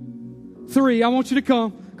 2, 3. I want you to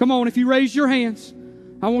come. Come on, if you raise your hands,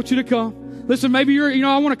 I want you to come. Listen, maybe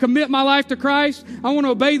I want to commit my life to Christ. I want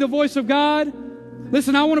to obey the voice of God.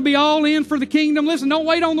 Listen, I want to be all in for the kingdom. Listen, don't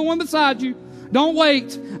wait on the one beside you. Don't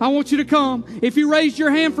wait. I want you to come. If you raised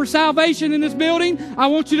your hand for salvation in this building, I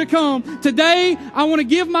want you to come. Today, I want to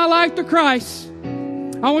give my life to Christ.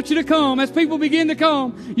 I want you to come. As people begin to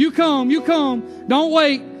come, you come, you come. Don't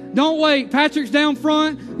wait. Don't wait. Patrick's down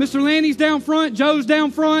front. Mr. Lanny's down front. Joe's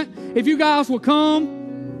down front. If you guys will come.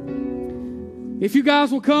 If you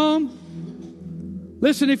guys will come.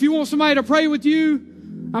 Listen, if you want somebody to pray with you,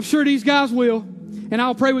 I'm sure these guys will. And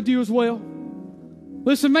I'll pray with you as well.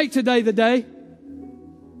 Listen, make today the day.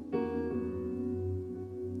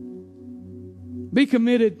 Be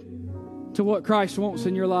committed to what Christ wants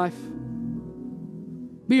in your life.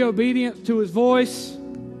 be obedient to His voice,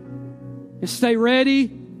 and stay ready,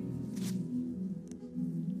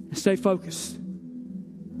 and stay focused.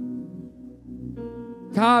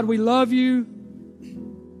 God, we love you.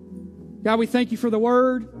 God, we thank you for the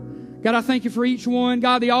word. God, I thank you for each one.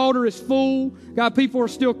 God, the altar is full. God, people are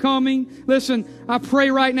still coming. Listen, I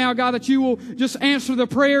pray right now, God, that you will just answer the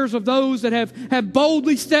prayers of those that have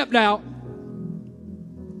boldly stepped out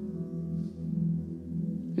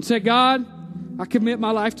and said, God, I commit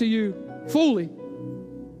my life to you fully.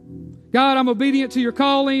 God, I'm obedient to your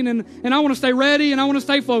calling, and I want to stay ready, and I want to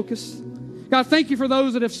stay focused. God, thank you for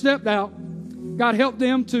those that have stepped out. God, help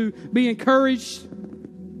them to be encouraged.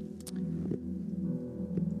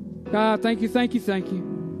 God, thank you, thank you, thank you.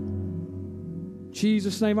 In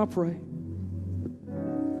Jesus' name I pray.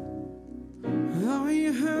 Are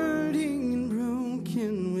you hurting and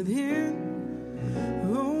broken within?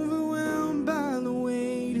 Overwhelmed by the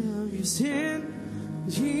weight of your sin?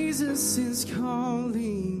 Jesus is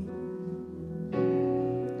calling.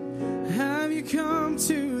 Have you come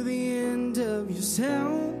to the end of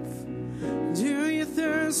yourself? Do you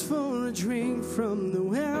thirst for a drink from the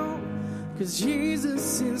well? 'Cause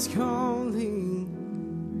Jesus is calling.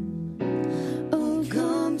 Oh,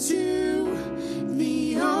 come to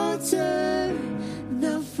the altar.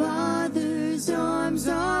 The Father's arms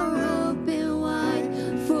are open wide.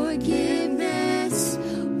 Forgiveness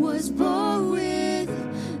was bought with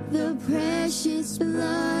the precious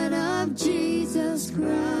blood of Jesus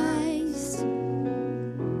Christ.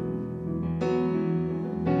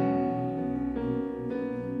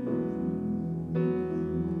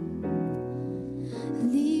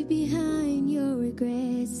 Leave behind your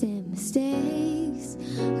regrets and mistakes.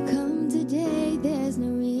 Come today, there's no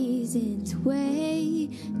reason to wait.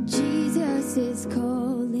 Jesus is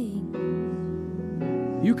calling.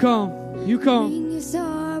 You come. You come. Bring your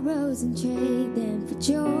sorrows and trade them for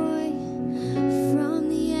joy. From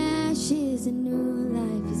the ashes a new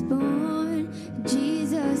life is born.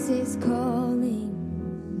 Jesus is calling.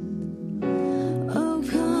 Oh,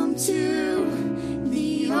 come to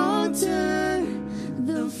the altar.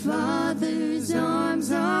 The Father's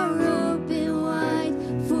arms are open wide.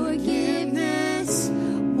 Forgiveness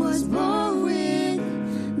was bought with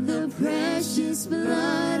the precious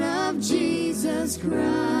blood of Jesus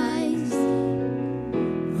Christ.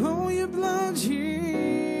 Oh, your blood,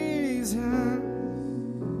 Jesus.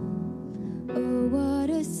 Oh, what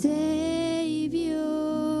a Savior.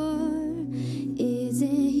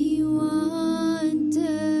 Isn't He wonderful?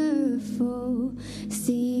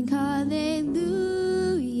 Sing hallelujah.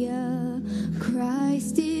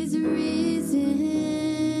 Christ is risen.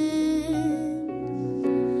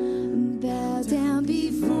 Bow down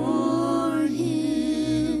before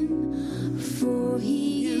Him, for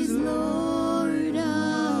He is Lord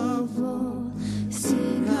of all.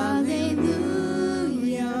 Sing hallelujah.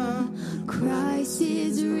 Christ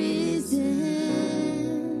is risen.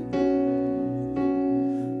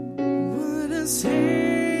 What a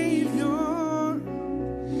Savior.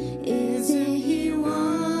 Isn't He wonderful?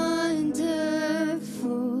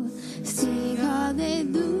 Sing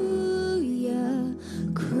hallelujah.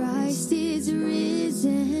 Christ is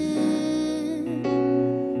risen.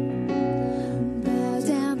 Bow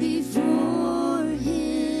down before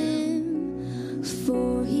Him,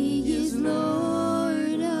 for He is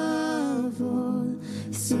Lord of all.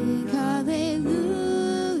 Sing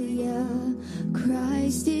hallelujah.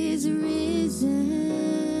 Christ is risen.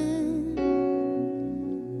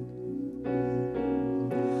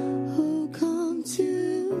 Oh, come to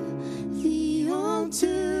the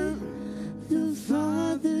altar. The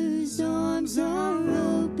Father's arms are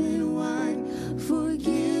open wide.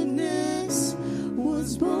 Forgiveness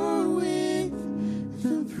was born with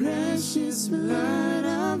the precious blood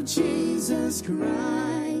of Jesus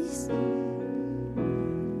Christ.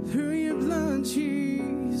 Through your blood,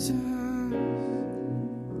 Jesus.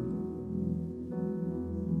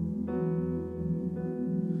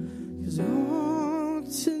 'Cause all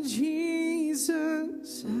to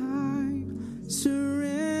Jesus I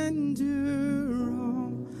surrender.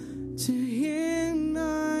 All to Him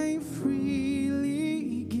I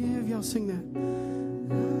freely give. Y'all sing that.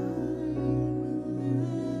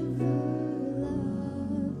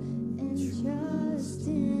 And trust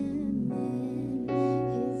Him in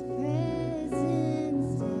His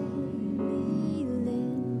presence daily.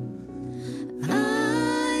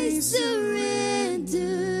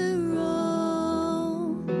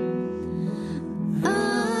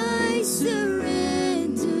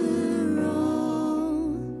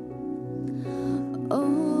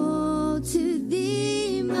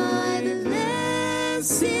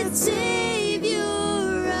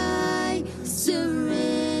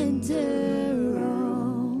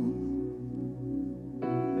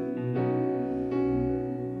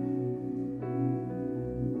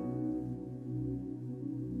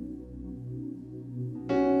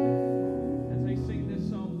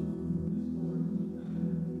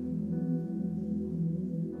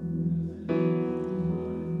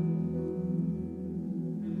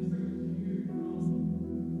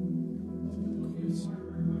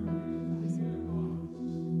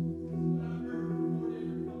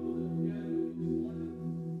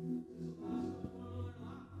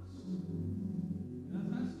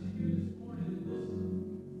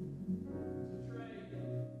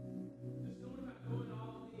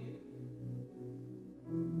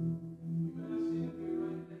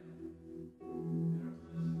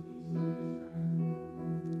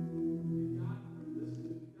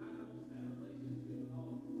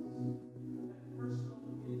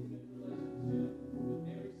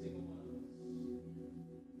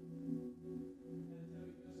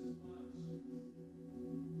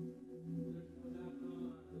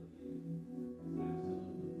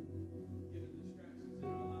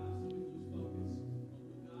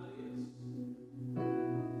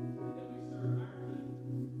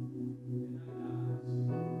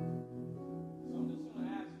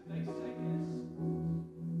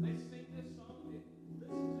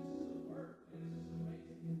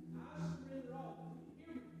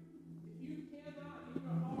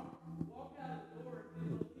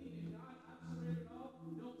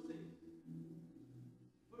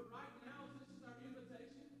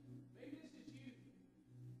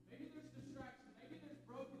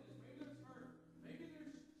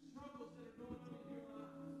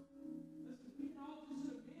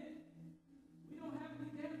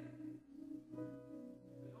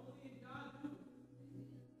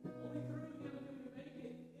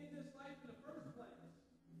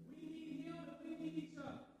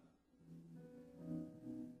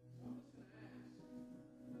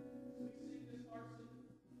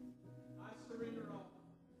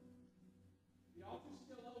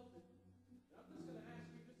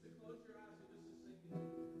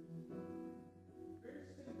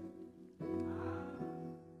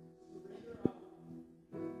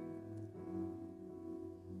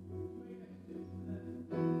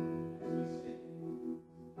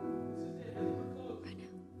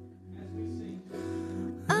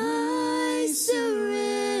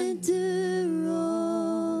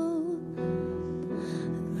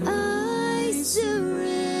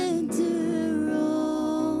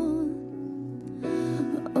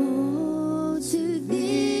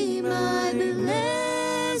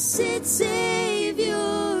 Blessed Savior,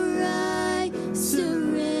 I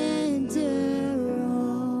surrender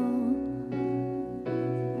all.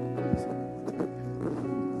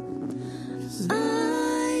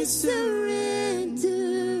 I surrender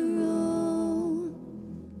all.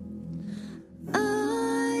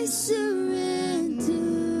 I surrender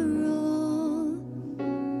all.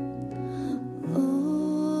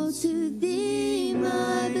 All to thee,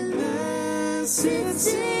 my blessed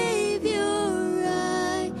Savior,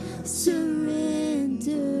 I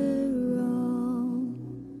surrender all.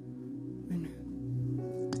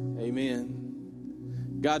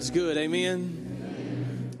 Amen. God's good.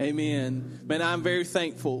 Amen. Amen. Man, I'm very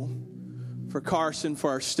thankful for Carson,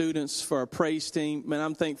 for our students, for our praise team. Man,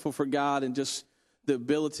 I'm thankful for God and just the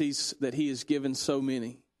abilities that he has given so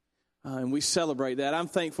many. And we celebrate that. I'm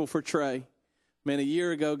thankful for Trey. Man, a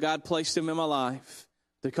year ago, God placed him in my life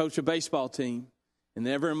to coach a baseball team. And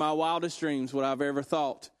never in my wildest dreams would I've ever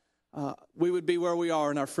thought we would be where we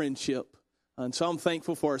are in our friendship. And so I'm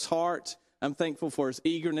thankful for his heart. I'm thankful for his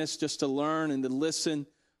eagerness just to learn and to listen.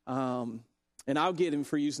 And I'll get him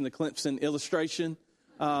for using the Clemson illustration.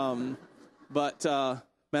 Man,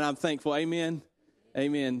 I'm thankful. Amen.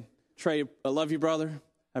 Amen. Trey, I love you, brother.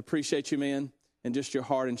 I appreciate you, man, and just your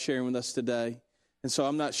heart and sharing with us today. And so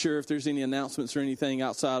I'm not sure if there's any announcements or anything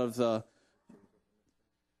outside of the...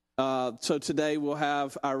 So today we'll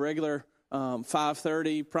have our regular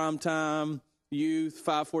 5:30 prime time, youth,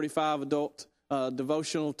 5:45 adult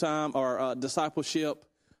devotional time or discipleship.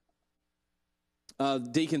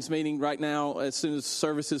 Deacons meeting right now as soon as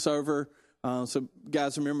service is over. So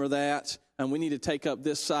guys, remember that. And we need to take up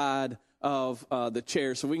this side of the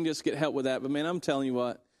chair so we can just get help with that. But man, I'm telling you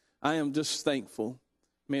what, I am just thankful,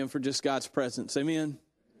 man, for just God's presence. Amen.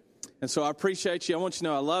 And so I appreciate you. I want you to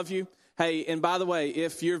know I love you. Hey, and by the way,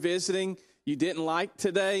 if you're visiting, you didn't like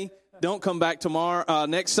today, don't come back tomorrow,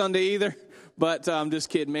 next Sunday either. But I'm just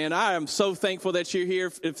kidding, man. I am so thankful that you're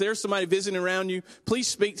here. If there's somebody visiting around you, please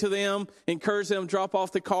speak to them, encourage them, drop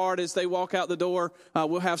off the card as they walk out the door.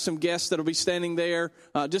 We'll have some guests that will be standing there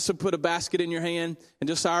just to put a basket in your hand, and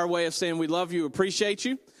just our way of saying we love you, appreciate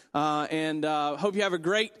you, and hope you have a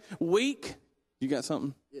great week. You got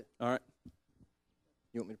something? Yeah. All right.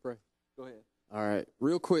 You want me to pray? Go ahead. All right.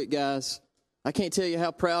 Real quick, guys. I can't tell you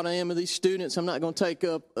how proud I am of these students. I'm not going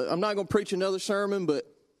to preach another sermon, but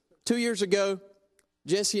 2 years ago,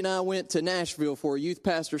 Jesse and I went to Nashville for a youth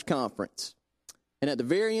pastors conference. And at the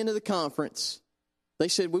very end of the conference, they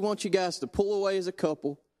said, we want you guys to pull away as a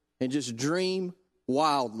couple and just dream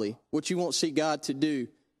wildly what you want to see God to do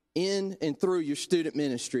in and through your student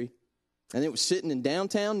ministry. And it was sitting in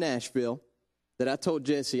downtown Nashville that I told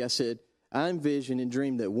Jesse, I said, I envision and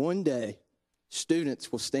dream that one day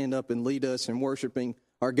students will stand up and lead us in worshiping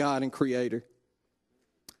our God and Creator.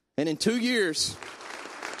 And in 2 years,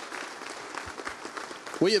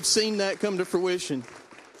 we have seen that come to fruition.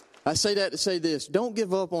 I say that to say this. Don't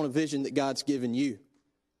give up on a vision that God's given you.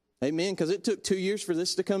 Amen? Because it took 2 years for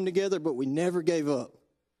this to come together, but we never gave up.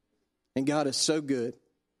 And God is so good.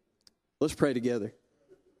 Let's pray together.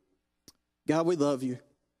 God, we love you.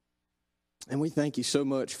 And we thank you so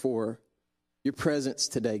much for your presence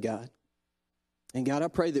today, God. And God, I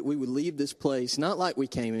pray that we would leave this place not like we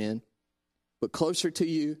came in, but closer to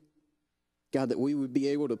you. God, that we would be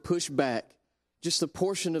able to push back just a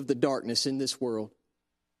portion of the darkness in this world.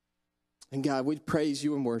 And God, we praise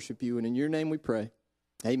you and worship you. And in your name we pray.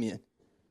 Amen.